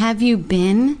 And have you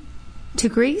been to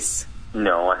Greece?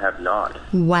 No, I have not.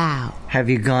 Wow. Have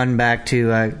you gone back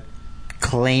to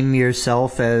claim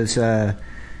yourself as,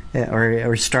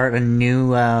 or start a new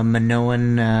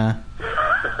Minoan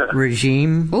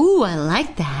regime? Ooh, I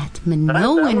like that. That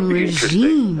Minoan would be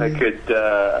regime. interesting.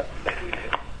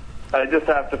 I just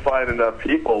have to find enough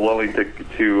people willing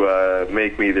to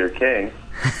make me their king.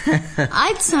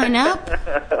 I'd sign up.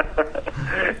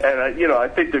 And I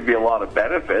think there'd be a lot of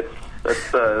benefits.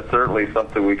 That's certainly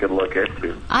something we could look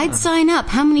into. I'd sign up.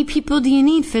 How many people do you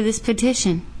need for this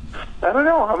petition? I don't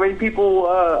know how many people.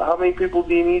 How many people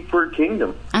do you need for a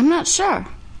kingdom? I'm not sure.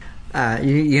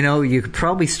 You could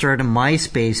probably start a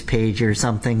MySpace page or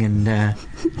something, and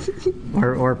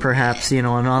or perhaps an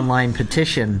online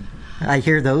petition. I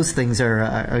hear those things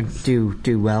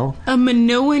do well. A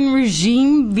Minoan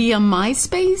regime via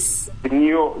MySpace?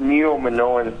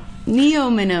 Neo-Minoan.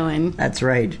 Neo-Minoan. That's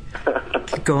right.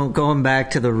 Going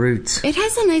back to the roots. It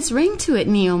has a nice ring to it,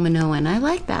 Neo-Minoan. I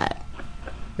like that.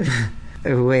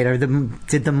 Wait, did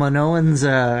the Minoans,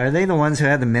 are they the ones who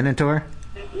had the Minotaur?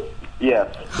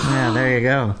 Yes. Yeah, there you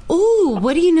go. Ooh,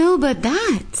 what do you know about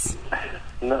that?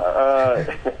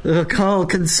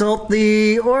 Consult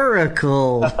the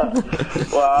oracle.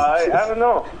 Well, I don't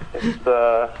know. It's,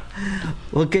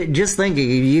 Well, just thinking,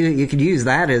 you could use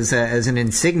that as an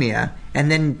insignia,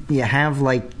 and then you have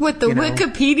What, the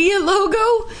Wikipedia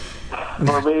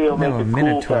logo? or maybe I'll make a a cool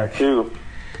Minotaur. tattoo.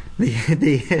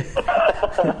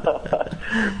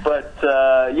 But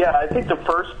yeah, I think the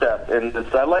first step, and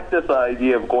I like this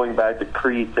idea of going back to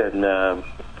Crete and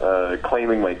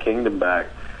claiming my kingdom back.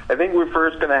 I think we're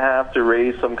first going to have to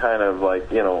raise some kind of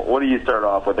what do you start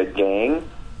off with, a gang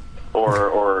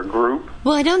or a group?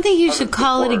 Well, I don't think you should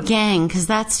call it a gang, because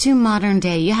that's too modern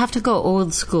day. You have to go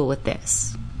old school with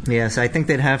this. Yes, I think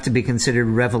they'd have to be considered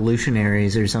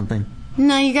revolutionaries or something.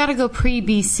 No, you got to go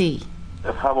pre-BC.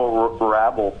 How about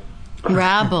rabble?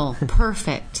 Rabble.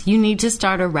 Perfect. You need to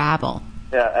start a rabble.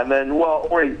 Yeah, and then, was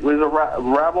a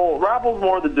rabble? Rabble's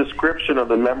more the description of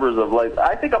the members of,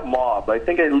 I think a mob. I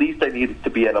think at least I need it to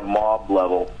be at a mob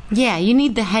level. Yeah, you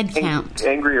need the head count.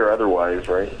 Angry or otherwise,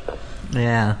 right?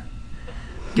 Yeah.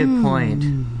 Good point.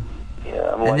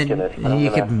 Yeah, I'm And liking then it.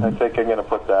 I think I'm going to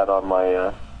put that on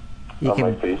my You on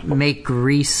my can Facebook. make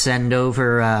Greece send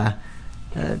over,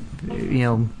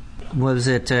 what was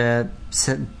it,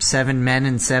 7 men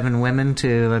and 7 women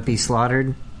to be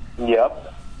slaughtered? Yep.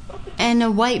 And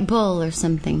a white bull or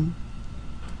something.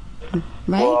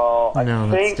 Right? Well, I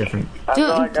No, think, that's different. I'm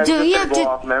Don't- just you going have to go to-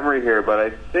 off memory here, but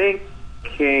I think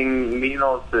King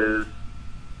Minos'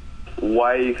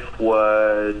 wife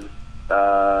was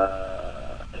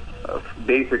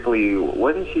basically,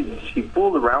 wasn't she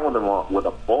fooled around with him with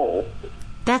a bull?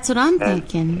 That's what I'm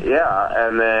thinking. Yeah,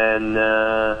 and then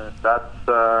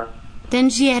that's Then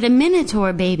she had a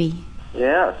Minotaur baby.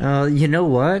 yeah. You know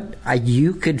what?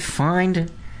 You could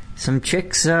find some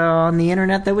chicks on the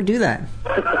internet that would do that.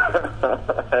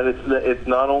 And it's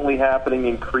not only happening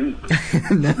in Crete.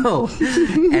 No.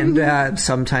 And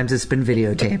sometimes it's been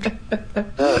videotaped.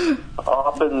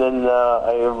 Often, then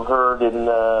I have heard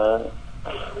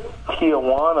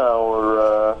Tijuana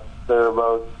or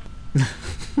thereabouts.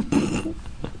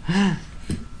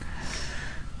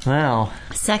 Well,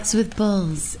 Sex with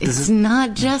bulls. It's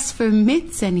not just for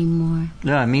myths anymore.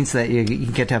 no, it means that you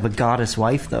get to have a goddess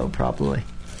wife, though, probably.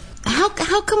 How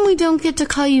come we don't get to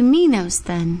call you Minos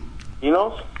then?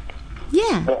 Minos?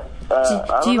 Yeah.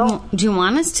 I don't know. Do you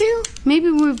want us to? Maybe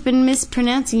we've been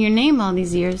mispronouncing your name all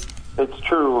these years. It's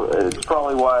true. It's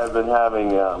probably why I've been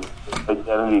having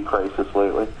identity crisis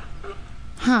lately.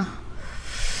 Huh.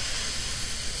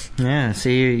 Yeah,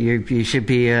 see, you should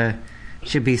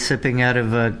be sipping out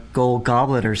of a gold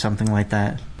goblet or something like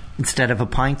that instead of a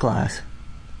pint glass.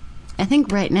 I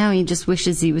think right now he just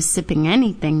wishes he was sipping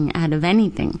anything out of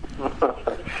anything.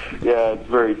 Yeah, it's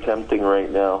very tempting right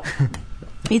now.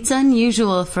 It's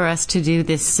unusual for us to do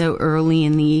this so early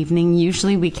in the evening.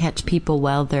 Usually we catch people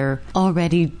while they're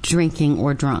already drinking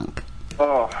or drunk.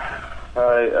 Oh,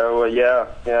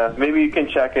 yeah. Maybe you can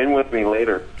check in with me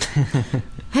later.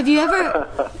 Have you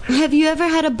ever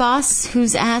had a boss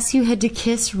whose ass you had to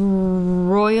kiss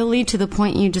royally to the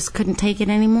point you just couldn't take it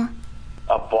anymore?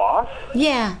 A boss?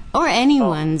 Yeah, or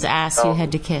anyone's ass you Oh.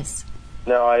 had to kiss.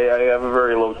 No, I have a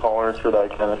very low tolerance for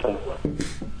that kind of thing.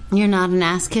 You're not an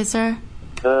ass kisser?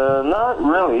 Not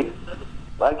really.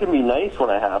 I can be nice when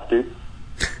I have to.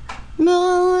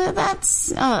 No,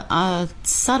 that's a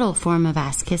subtle form of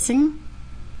ass kissing.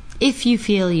 If you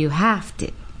feel you have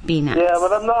to be nice. Yeah,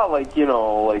 but I'm not like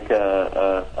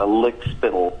a lick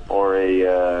spittle or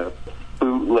a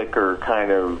bootlicker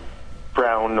kind of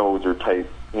brown noser type.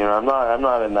 I'm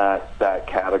not in that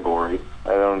category.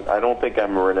 I don't think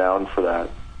I'm renowned for that.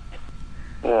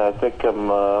 Yeah, I think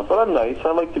but I'm nice.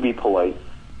 I like to be polite.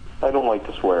 I don't like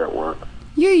to swear at work.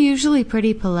 You're usually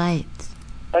pretty polite.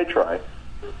 I try.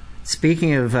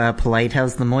 Speaking of polite,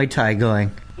 how's the Muay Thai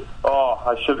going? Oh,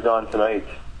 I should have gone tonight.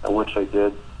 I wish I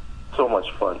did. So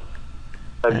much fun.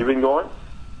 Have you been going?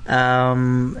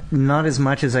 Not as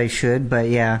much as I should, but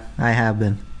yeah, I have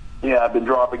been. Yeah, I've been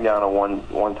dropping down to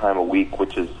one time a week,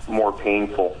 which is more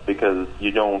painful because you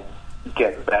don't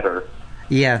get better.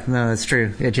 Yeah, no, that's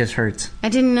true. It just hurts. I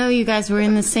didn't know you guys were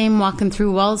in the same walking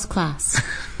through walls class.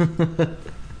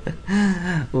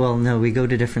 Well, no, we go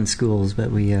to different schools, but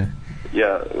we...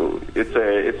 Yeah,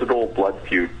 it's an old blood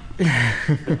feud.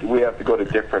 We have to go to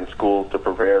different schools to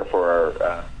prepare for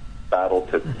our battle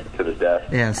to the death.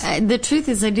 Yes. The truth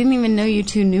is, I didn't even know you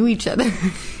two knew each other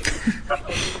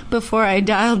before I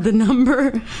dialed the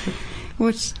number.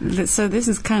 So this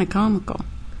is kind of comical.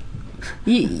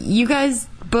 You guys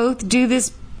both do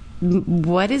this.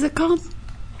 What is it called?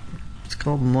 It's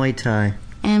called Muay Thai.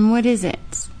 And what is it?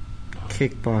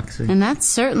 Kickboxing. And that's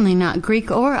certainly not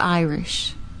Greek or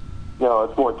Irish. No,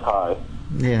 it's more Thai.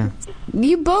 Yeah.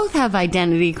 You both have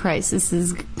identity crises.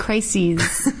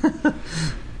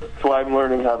 So I'm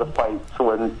learning how to fight.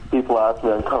 So when people ask me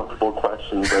uncomfortable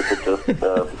questions, I could just...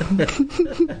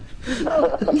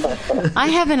 I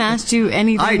haven't asked you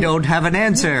anything. I don't have an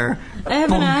answer. I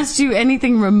haven't asked you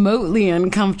anything remotely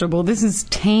uncomfortable. This is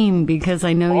tame because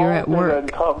I know you're at work.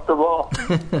 Uncomfortable.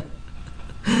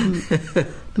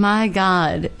 My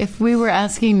God, if we were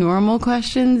asking normal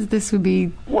questions, this would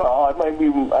be... Well,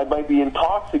 I might be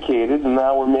intoxicated, and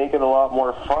now we're making a lot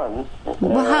more fun.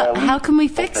 Well, how can we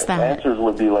fix that? Answers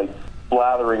would be like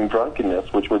blathering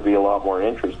drunkenness, which would be a lot more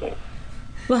interesting.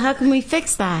 Well, how can we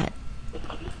fix that?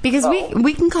 Because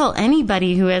we can call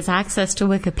anybody who has access to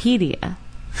Wikipedia.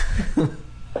 The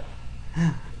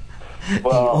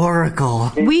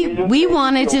Oracle. We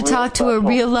wanted to talk to a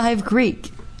real live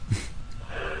Greek.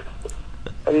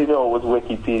 I didn't know it was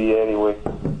Wikipedia anyway.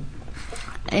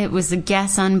 It was a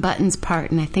guess on Button's part,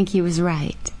 and I think he was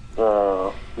right.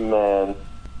 Oh, man.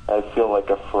 I feel like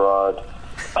a fraud.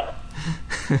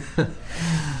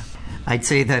 I'd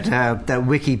say that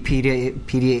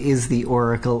Wikipedia is the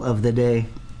Oracle of the day.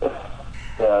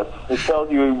 Yes, it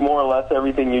tells you more or less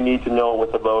everything you need to know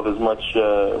with as much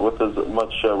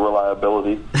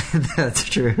reliability. That's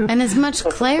true. And as much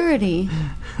clarity.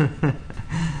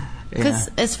 Because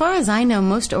as far as I know,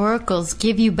 most oracles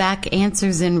give you back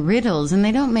answers in riddles, and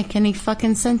they don't make any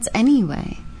fucking sense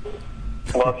anyway.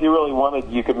 Well, if you really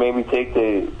wanted, you could maybe take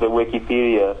the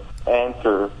Wikipedia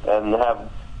answer and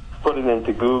put it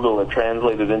into Google and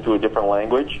translate it into a different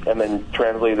language, and then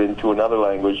translate it into another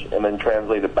language, and then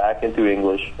translate it back into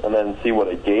English, and then see what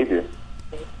it gave you.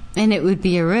 And it would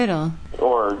be a riddle.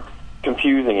 Or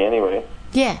confusing anyway.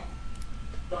 Yeah.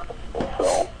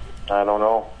 So, I don't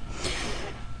know.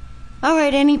 All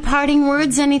right, any parting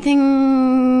words?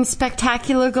 Anything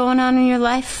spectacular going on in your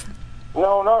life?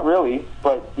 No, not really.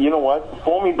 But you know what?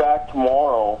 Phone me back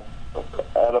tomorrow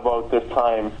at about this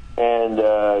time and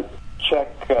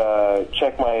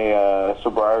check my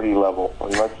sobriety level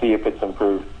and let's see if it's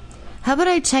improved. How about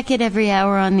I check it every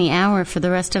hour on the hour for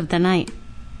the rest of the night?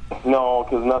 No,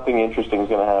 because nothing interesting is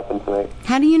going to happen tonight.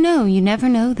 How do you know? You never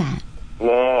know that.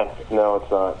 Nah, no, it's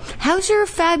not. How's your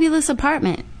fabulous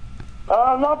apartment?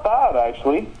 Not bad,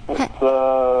 actually. It's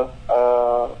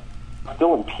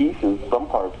still in pieces, some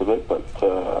parts of it, but...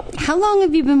 How long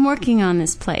have you been working on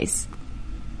this place?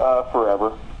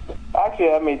 Forever.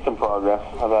 Actually, I've made some progress.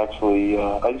 I've actually...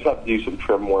 I just have to do some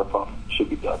trim work on it. Should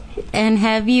be done soon. And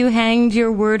have you hanged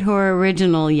your Word Whore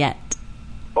original yet?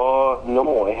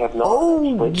 No, I have not.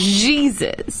 Oh, actually.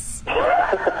 Jesus.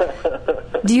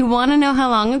 Do you want to know how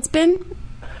long it's been?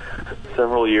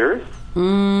 Several years?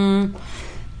 2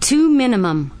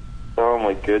 minimum. Oh,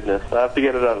 my goodness. I have to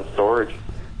get it out of storage.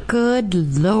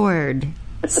 Good Lord.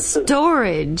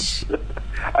 Storage.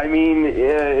 I mean,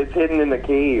 it's hidden in the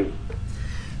cave.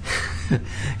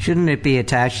 Shouldn't it be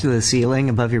attached to the ceiling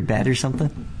above your bed or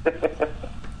something?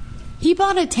 He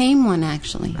bought a tame one,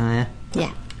 actually. Oh, yeah?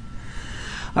 Yeah.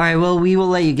 All right, well, we will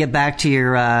let you get back to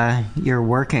your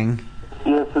working.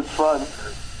 Yes, it's fun.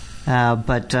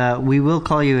 But we will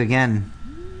call you again.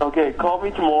 Okay, call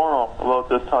me tomorrow about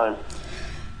this time.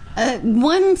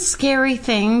 One scary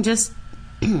thing, just...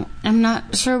 I'm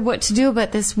not sure what to do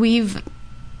about this. We've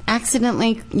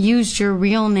accidentally used your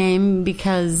real name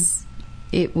because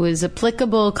it was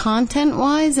applicable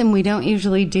content-wise, and we don't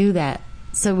usually do that.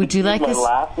 So would you like my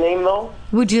last name, though?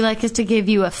 Would you like us to give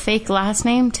you a fake last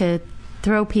name to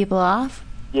throw people off?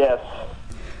 Yes.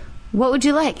 What would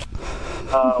you like?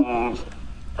 How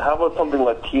about something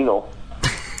Latino?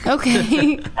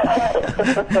 Okay.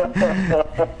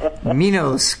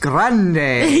 Minos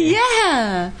Grande.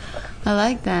 Yeah. I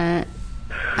like that.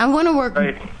 I want to work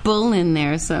bull in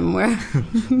there somewhere.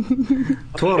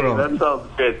 Toro. Okay, that sounds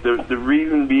good. The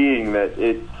reason being that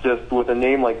it's just, with a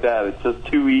name like that, it's just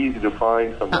too easy to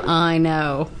find somebody. I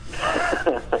know.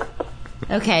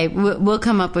 Okay, we'll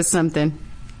come up with something.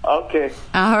 Okay.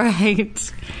 All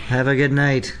right. Have a good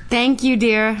night. Thank you,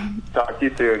 dear. Talk to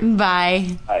you soon.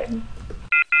 Bye. Bye.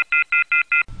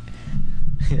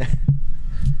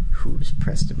 Who's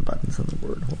Preston Buttons on the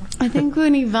Word Whore? I think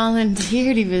when he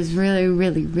volunteered, he was really,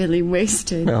 really, really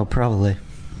wasted. Well, probably.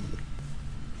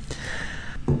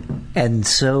 And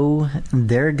so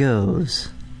there goes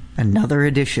another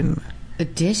edition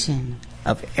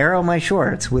of Arrow My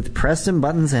Shorts with Preston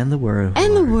Buttons and the Word Whore.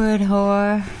 And the Word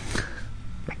Whore.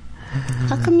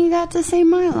 How come you got to say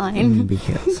my line?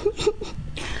 Because.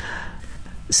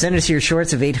 Send us your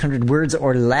shorts of 800 words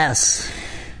or less.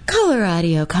 Call our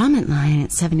audio comment line at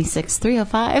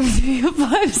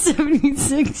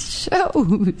 76305-305-76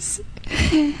 shows.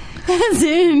 As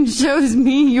in, shows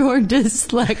me you're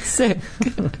dyslexic.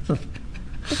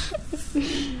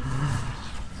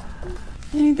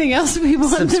 Anything else we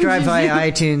want Subscribe them to via do?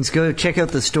 iTunes. Go check out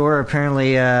the store.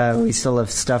 Apparently, we still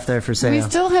have stuff there for sale. We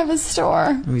still have a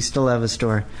store. We still have a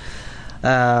store.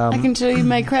 I can show you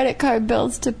my credit card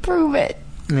bills to prove it.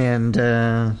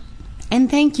 And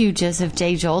thank you, Joseph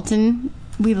J. Jolton.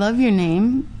 We love your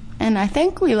name, and I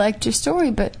think we liked your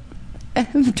story, but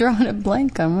I've drawn a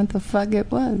blank on what the fuck it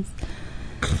was.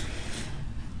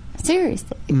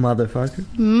 Seriously. Motherfucker.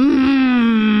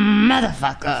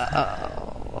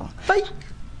 Motherfucker. Bye.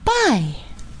 Bye.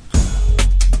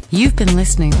 You've been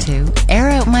listening to Air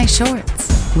Out My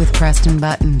Shorts with Preston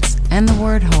Buttons and the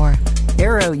Word Whore.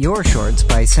 Air out your shorts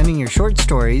by sending your short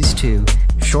stories to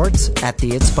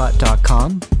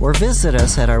shorts@theitspot.com or visit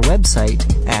us at our website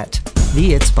at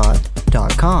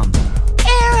theitspot.com.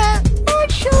 Air out my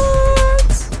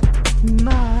shorts.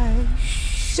 My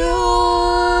shorts.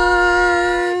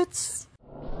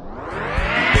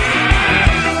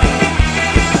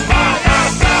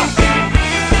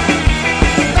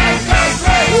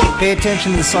 Pay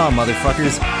attention to the song,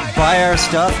 motherfuckers. Buy our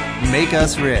stuff, make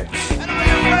us rich.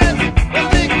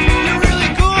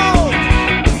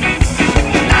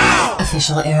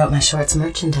 Official Air Out My Shorts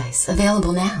merchandise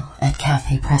available now at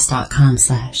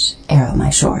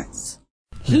cafepress.com/airoutmyshorts.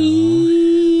 He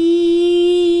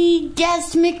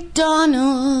guessed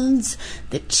McDonald's.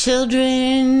 The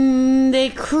children, they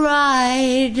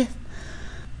cried.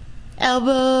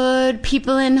 Elbowed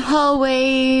people in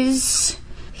hallways.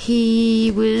 He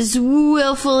was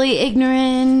willfully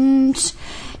ignorant.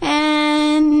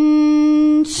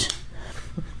 And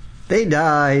they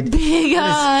died.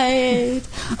 Big-eyed.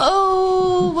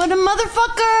 Oh, what a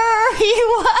motherfucker he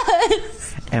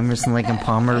was. Emerson Lake and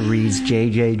Palmer reads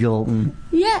J.J. Jolton.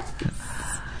 Yeah.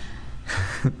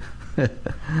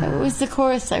 That was the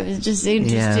chorus I was just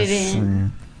interested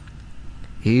in.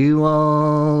 He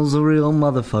was a real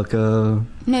motherfucker.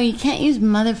 No, you can't use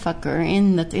motherfucker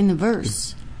in the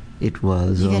verse. It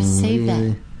was You gotta only... save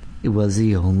that. It was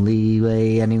the only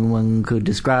way anyone could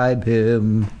describe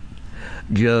him.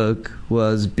 Jerk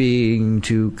was being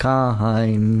too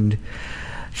kind.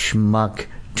 Schmuck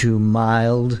too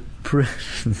mild.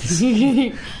 This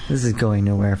is going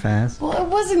nowhere fast. Well, I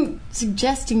wasn't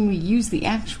suggesting we use the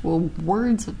actual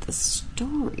words of the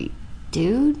story,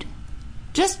 dude.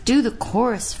 Just do the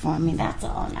chorus for me, that's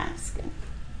all I'm asking.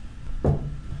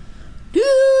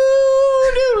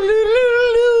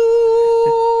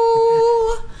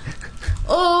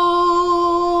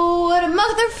 Oh, what a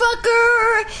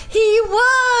motherfucker he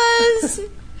was!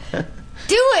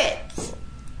 Do it!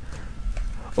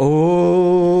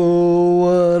 Oh,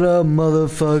 what a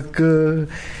motherfucker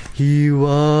he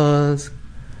was.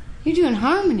 You're doing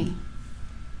harmony.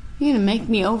 You're gonna make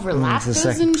me overlap It's a those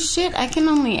second. and shit? I can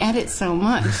only edit so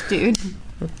much, dude.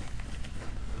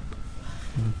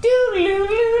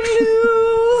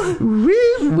 Doo-doo-doo-doo.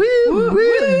 Woo, woo, woo,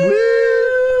 woo.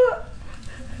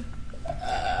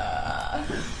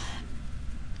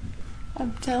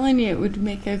 I'm telling you, it would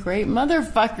make a great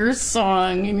motherfucker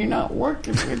song, and you're not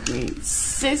working with me,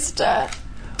 sister.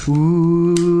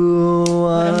 Ooh,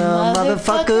 what a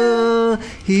motherfucker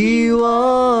he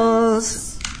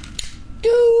was.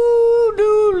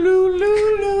 Doo-doo-doo-doo.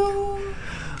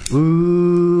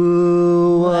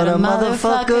 Ooh, what a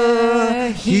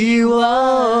motherfucker he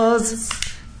was.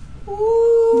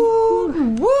 Ooh,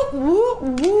 woo, woo,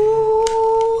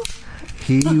 woo.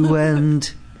 He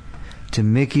went to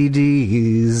Mickey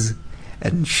D's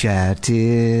and shat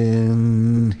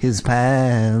in his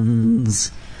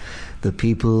pants. The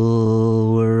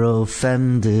people were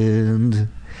offended,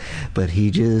 but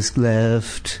he just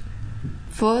left.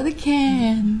 For the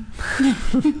can.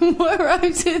 What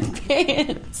rhymes with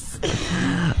pants?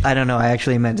 I don't know, I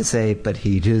actually meant to say, but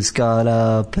he just got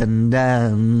up and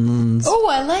danced. Oh,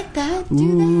 I like that.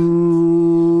 Do that.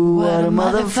 Ooh, what a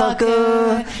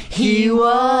motherfucker he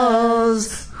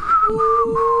was.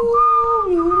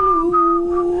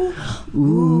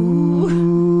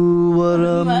 Ooh, what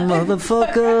a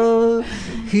motherfucker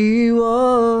he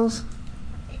was.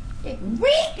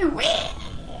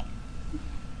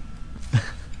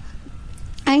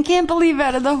 I can't believe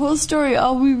out of the whole story,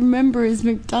 all we remember is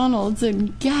McDonald's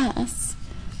and gas.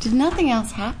 Did nothing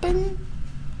else happen?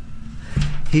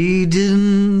 He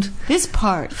didn't This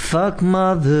part. fuck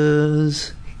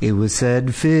mothers. It was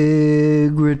said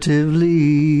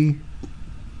figuratively.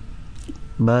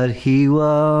 But he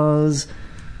was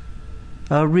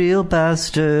a real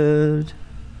bastard.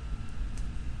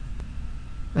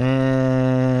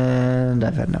 And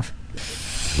I've had enough.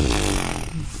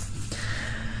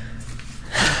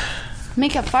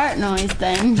 Make a fart noise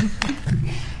then.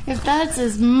 If that's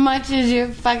as much as your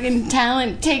fucking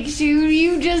talent takes you,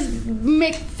 you just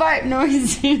make fart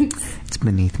noises. It's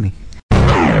beneath me.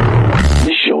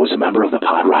 This show is a member of the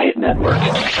Pod Riot Network.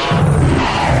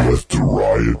 Let the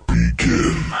riot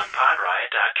begin.